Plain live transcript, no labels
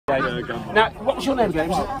Now, what was your name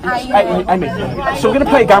again? Amy. So we're going to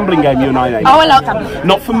play a gambling game, you and I, Amy. Oh, I love gambling.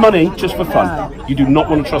 Not for money, just for fun. You do not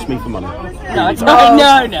want to trust me for money. No.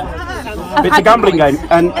 It's a gambling game,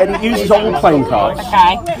 and it uses old playing cards.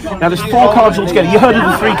 Okay. Now, there's 4 cards altogether. You heard of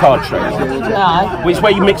the 3-card trick? No. Which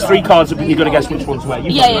where you mix 3 cards up and you've got to guess which one's where.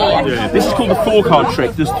 Yeah. This is called the 4-card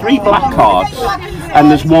trick. There's 3 black cards, and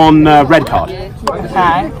there's 1 red card.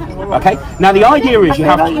 Okay. Okay. Now the idea is you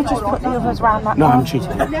have to. You just put the others around that. No, I'm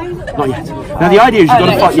cheating. Not yet. Now the idea is you've got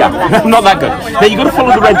to follow. Yeah, not that good. Now you've got to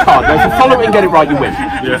follow the red card. Now if you follow it and get it right, you win.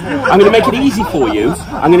 Yeah. I'm going to make it easy for you.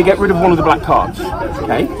 I'm going to get rid of one of the black cards.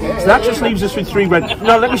 Okay. So that just leaves us with 3 red.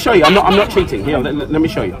 No, let me show you. I'm not cheating. Here, let me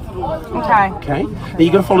show you. Okay. Okay. Now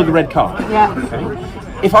you've got to follow the red card. Yeah. Okay.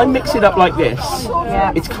 If I mix it up like this,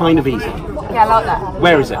 it's kind of easy. Yeah, I like that.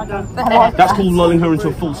 Where is it? That's called lulling her into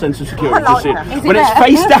a full sense of security. I like that. When it's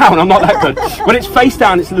face down, I'm not that good. When it's face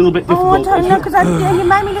down, it's a little bit difficult. Oh, I don't know, because you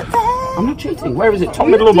made me look there. I'm not cheating. Where is it? Top,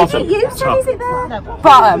 middle, or bottom? You said, is it there?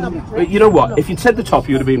 Bottom. But you know what? If you'd said the top,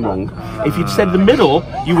 you would have been wrong. If you'd said the middle,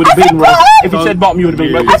 you would have been wrong. If you'd said bottom, you would have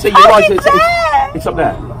been wrong. So you're right. It's up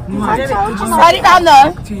there. Write it down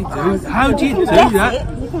though. How do you do that?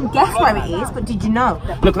 You can guess where it is, but did you know?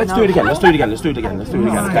 Look, let's do it again.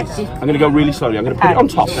 Okay. I'm going to go really slowly. I'm going to put it on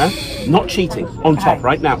top now. Not cheating. On top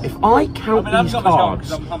right now. If I count these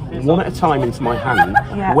cards one at a time into my hand,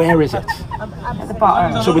 where is it? At the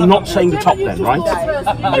bottom. So we're not saying the top then, right?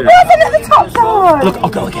 It wasn't at the top though. Look, I'll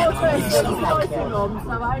go again. Really slowly. Look.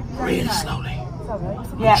 Really slowly.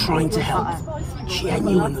 Yeah. I'm trying to help.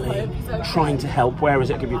 Genuinely trying to help. Where is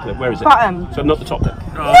it? Give you a clue. Where is it? Bottom. So not the top then.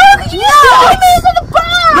 No! It is at the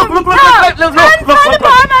bottom! Look. I'll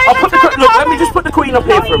put look, let me just put the queen up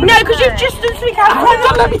here for a minute. No, because you've just done something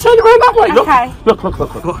Don't let me turn it around that way. Look. Okay. Look.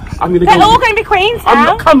 I'm gonna They're go. all going to be queens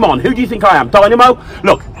now. Come on, who do you think I am? Dynamo?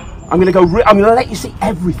 Look, I'm gonna go. I'm gonna let you see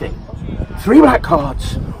everything. 3 black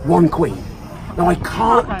cards, 1 queen. Now I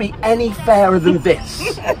can't be any fairer than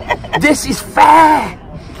this. This is fair.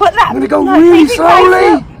 Put that. I'm gonna go really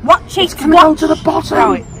slowly. What cheeks? It's gonna go to the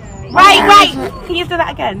bottom. Wait. Can you do that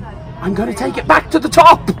again? I'm going to take it back to the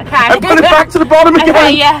top. Okay. And put it back to the bottom again.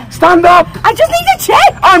 Okay, yeah. Stand up. I just need to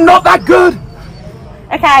check. I'm not that good.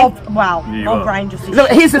 Okay. Wow. My brain just. Look,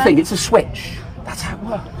 here's the thing. It's a switch. That's how it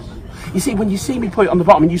works. You see, when you see me put it on the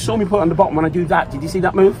bottom, and you saw me put it on the bottom when I do that, did you see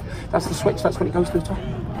that move? That's the switch. That's when it goes to the top.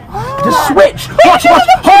 Oh. The switch. Watch.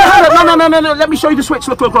 Hold on. No. Let me show you the switch.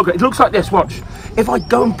 Look. It looks like this. Watch. If I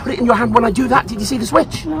go and put it in your hand when I do that, did you see the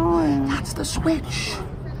switch? No. That's the switch.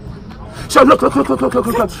 So look.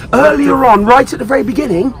 Earlier on, right at the very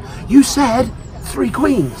beginning, you said 3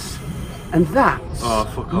 queens. And that's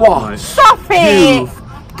what you've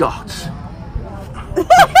got.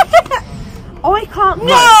 I can't.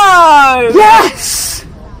 No! Yes!